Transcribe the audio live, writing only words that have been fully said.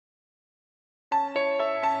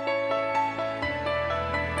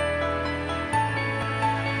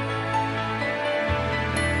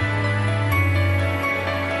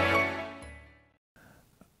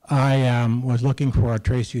I was looking for a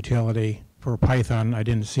trace utility for Python. I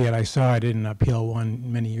didn't see it. I saw it in PL1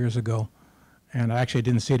 many years ago, and I actually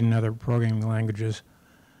didn't see it in other programming languages.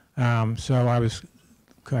 So I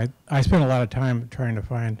spent a lot of time trying to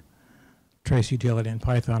find trace utility in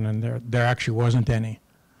Python, and there actually wasn't any.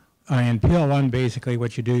 In PL1, basically,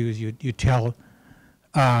 what you do is you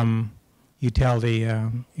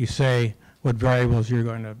say what variables you're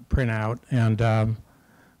going to print out, and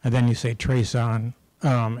then you say trace on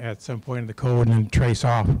at some point in the code, and then trace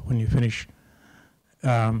off when you finish.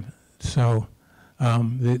 The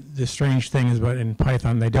strange thing is, but in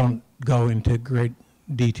Python, they don't go into great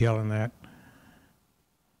detail in that.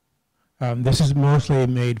 This is mostly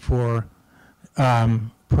made for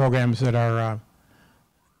programs that are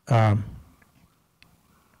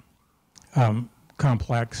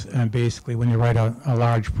complex, and basically when you write a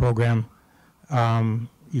large program,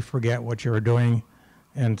 you forget what you were doing,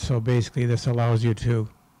 and so basically this allows you to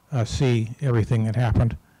see everything that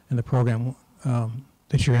happened in the program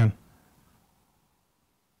that you're in.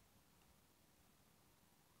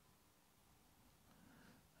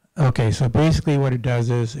 Okay, so basically what it does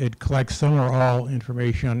is it collects some or all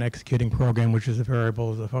information on the executing program, which is the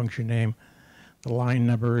variables, the function name, the line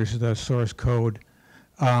numbers, the source code.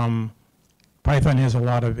 Python has a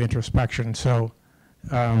lot of introspection,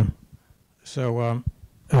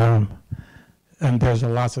 and there's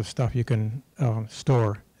lots of stuff you can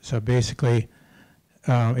store. So basically,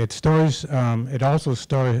 it stores. It also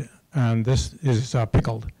stores. This is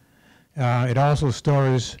pickled. It also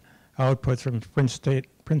stores outputs from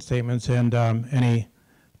print statements and any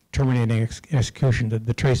terminating execution, the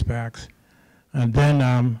tracebacks, and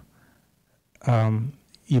then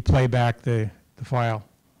you play back the file.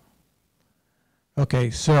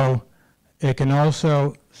 Okay, so it can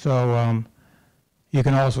also you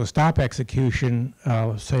can also stop execution.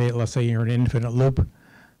 Let's say you're in an infinite loop,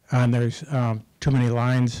 and there's too many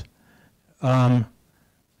lines, or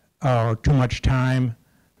too much time,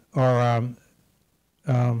 or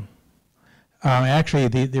actually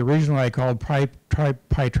the reason why I called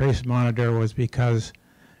pytracemonitor was because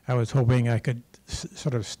I was hoping I could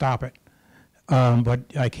sort of stop it, but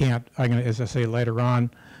I can't. As I say later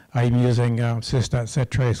on, I'm using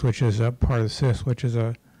sys.settrace, which is a part of sys, which is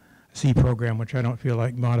a C program, which I don't feel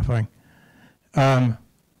like modifying.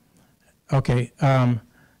 Okay,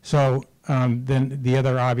 so then the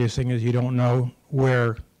other obvious thing is you don't know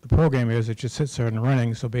where the program is. It just sits there and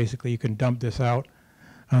running. So basically, you can dump this out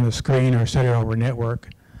on the screen or set it over network.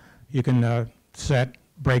 You can set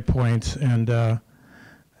breakpoints and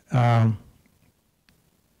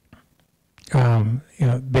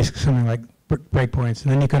basically something like breakpoints,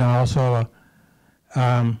 and then you can also,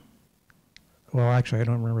 well, actually, I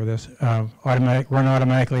don't remember this. Run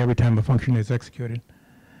automatically every time a function is executed.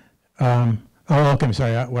 Oh, okay. I'm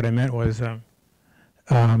sorry. What I meant was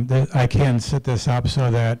I can set this up so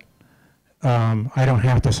that I don't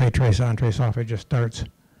have to say trace on, trace off. It just starts.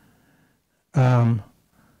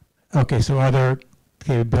 Okay. So other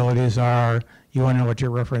capabilities are you want to know what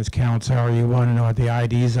your reference counts are. You want to know what the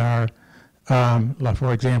IDs are.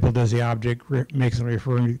 For example, does the object makes them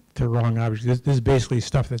referring to the wrong object? This is basically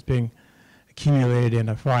stuff that's being accumulated in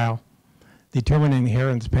a file. Determining the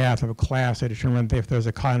inheritance path of a class to determine if there's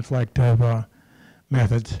a conflict of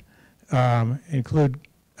methods. And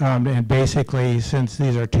basically, since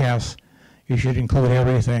these are tests, you should include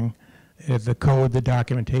everything: the code, the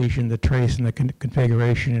documentation, the trace, and the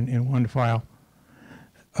configuration in one file.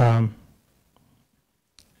 And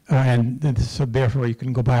so therefore, you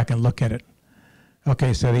can go back and look at it.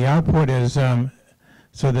 Okay, so the output is,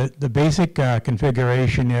 so the basic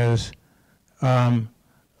configuration is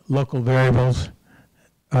local variables,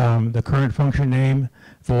 the current function name,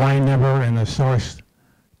 the line number, and the source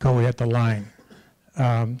code at the line.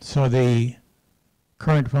 So the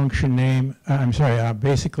current function name,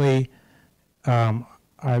 basically,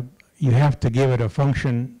 you have to give it a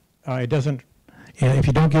function. It doesn't, if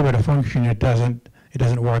you don't give it a function, it doesn't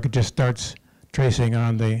work. It just starts tracing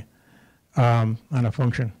on the on a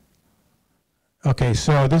function. Okay,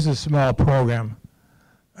 so this is a small program.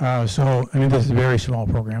 This is a very small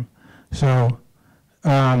program. So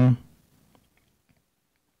I'm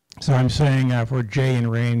saying for j in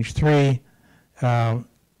range 3, and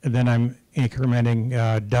then I'm incrementing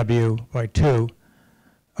w by 2.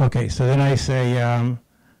 Okay, so then I say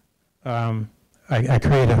I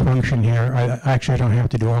create a function here. I don't have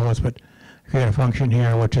to do all this, but create a function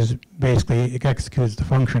here, which is basically it executes the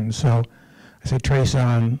function. So I say trace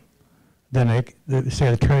on, then I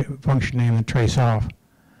say the function name and trace off.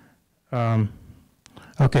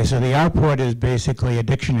 Okay, so the output is basically a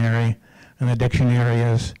dictionary, and the dictionary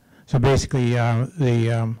is So basically,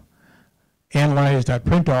 the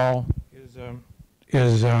analyze.printall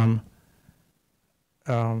is the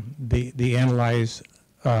analyze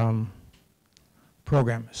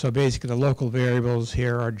program. So basically, the local variables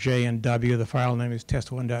here are J and W. The file name is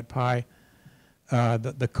test1.py.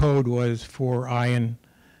 The code was for ion.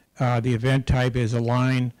 The event type is a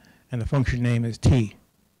line, and the function name is T.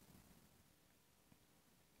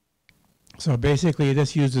 So basically,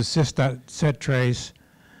 this uses sys.settrace.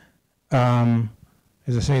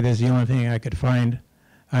 As I say, this is the only thing I could find,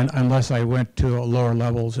 unless I went to lower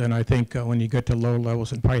levels. And I think when you get to lower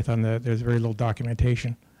levels in Python, there's very little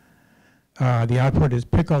documentation. The output is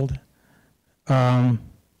pickled. Okay,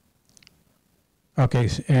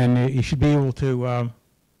 and you should be able to.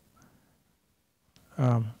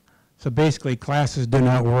 So basically, classes do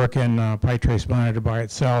not work in pytracemonitor by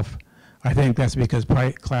itself. I think that's because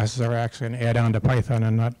classes are actually an add-on to Python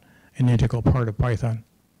and not an integral part of Python.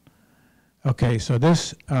 Okay, so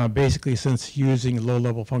this basically, since using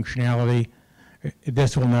low-level functionality,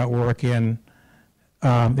 this will not work in.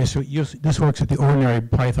 This works at the ordinary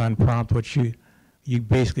Python prompt, which you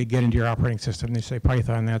basically get into your operating system. And you say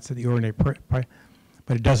Python, that's the ordinary, but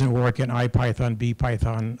it doesn't work in IPython,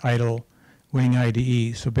 BPython, idle, Wing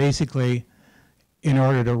IDE. So basically, in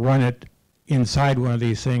order to run it inside one of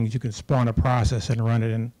these things, you can spawn a process and run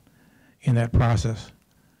it in that process.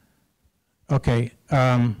 Okay.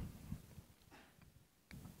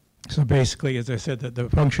 So basically, as I said, the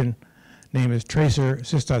function name is tracer.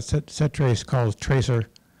 Sys.settrace calls tracer,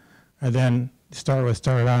 and then start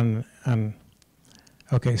on.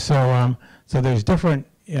 Okay, so there's different.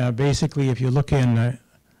 Basically, if you look in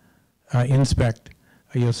inspect,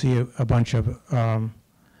 you'll see a bunch of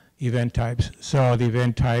event types. So the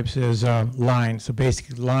event types is line. So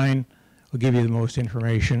basically, line will give you the most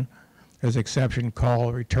information. There's exception,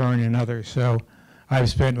 call, return, and others. So I've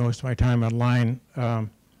spent most of my time on line.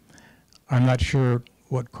 I'm not sure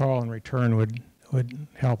what call and return would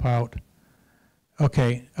help out.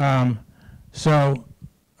 Okay, so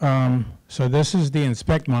this is the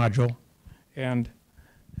inspect module, and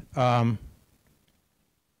well,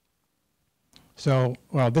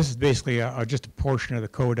 this is basically just a portion of the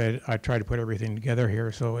code. I try to put everything together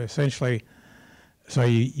here. So essentially, so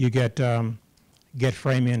you get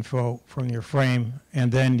frame info from your frame, and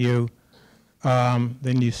then you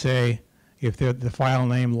say if the file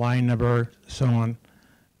name, line number, so on,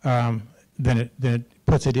 then it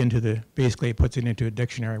puts it into basically it puts it into a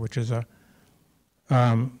dictionary, which is a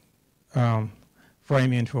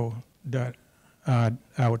frame info dot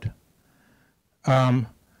out.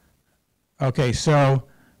 Okay, so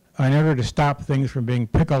in order to stop things from being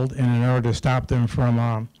pickled, and in order to stop them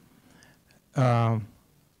from certain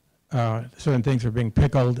things from being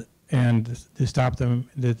pickled, and to stop them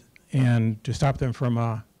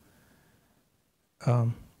from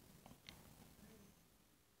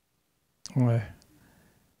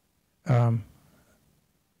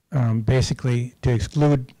basically to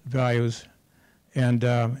exclude values and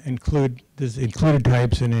include there's included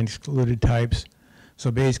types and excluded types.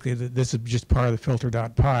 So basically, this is just part of the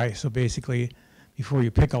filter.py. So basically, before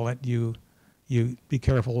you pickle it, you be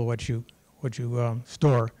careful of what you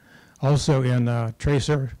store. Also in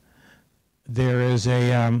tracer, there is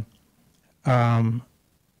a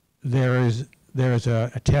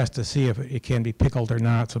test to see if it can be pickled or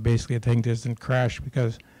not. So basically, the thing doesn't crash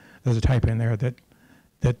because there's a type in there that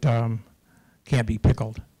can't be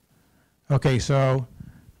pickled. Okay, so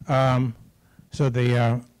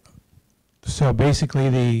so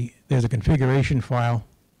basically there's a configuration file,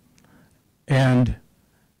 and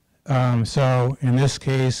so in this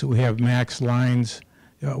case we have max lines,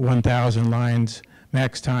 1,000 lines,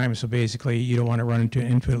 max time. So basically you don't want to run into an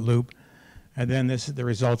infinite loop. And then this is the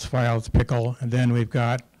results file, it's pickle, and then we've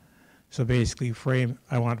got, so basically frame,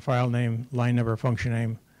 I want file name, line number, function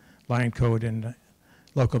name, line code, and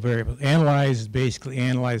local variables. Analyze is basically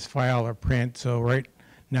analyze file or print. So right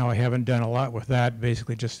now I haven't done a lot with that,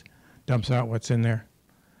 basically just dumps out what's in there.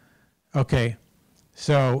 Okay,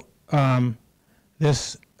 so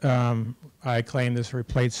this, I claim this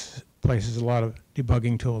replaces a lot of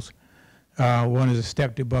debugging tools. One is a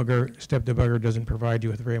step debugger. Step debugger doesn't provide you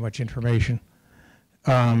with very much information.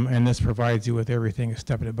 And this provides you with everything a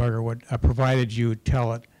step debugger would, provided you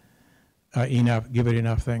tell it enough, give it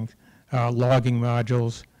enough things. Logging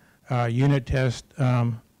modules, unit test,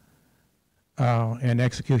 and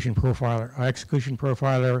execution profiler. Execution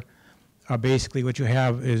profiler, basically what you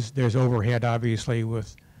have is there's overhead, obviously,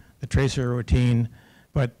 with the tracer routine,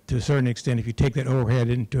 but to a certain extent, if you take that overhead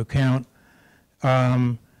into account,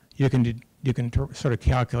 you can sort of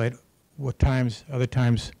calculate what times, other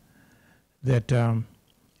times that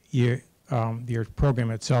your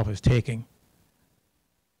program itself is taking.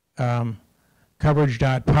 Coverage.py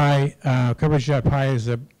is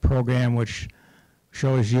a program which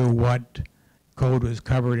shows you what code was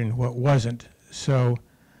covered and what wasn't. So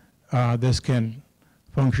this can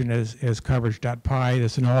function as coverage.py.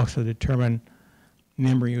 This can also determine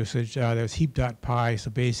memory usage. There's heap.py, so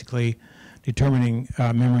basically determining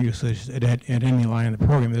memory usage at any line in the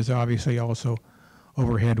program. There's obviously also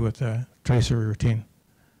overhead with the tracer routine.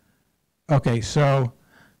 Okay, so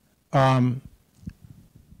it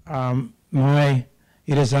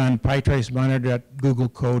is on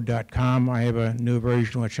pytracemonitor.googlecode.com. I have a new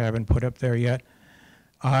version which I haven't put up there yet.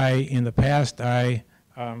 In the past I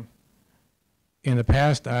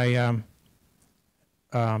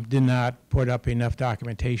did not put up enough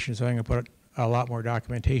documentation, so I'm going to put a lot more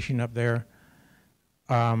documentation up there.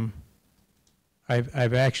 I've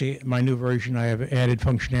actually, my new version, I have added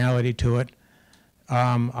functionality to it.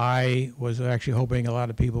 I was actually hoping a lot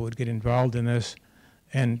of people would get involved in this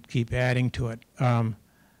and keep adding to it.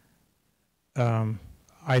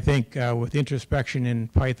 I think with introspection in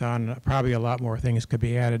Python, probably a lot more things could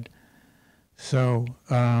be added. So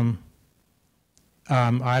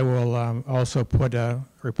I will also put a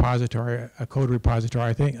repository, a code repository.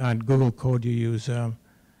 I think on Google Code you use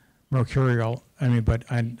Mercurial. I mean, but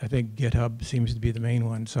I think GitHub seems to be the main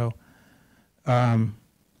one. So,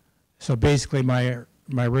 so basically, my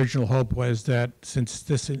original hope was that since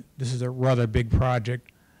this is a rather big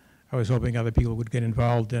project, I was hoping other people would get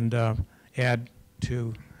involved and add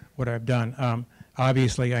to what I've done.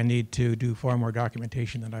 Obviously, I need to do far more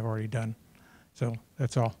documentation than I've already done. So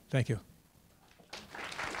that's all. Thank you.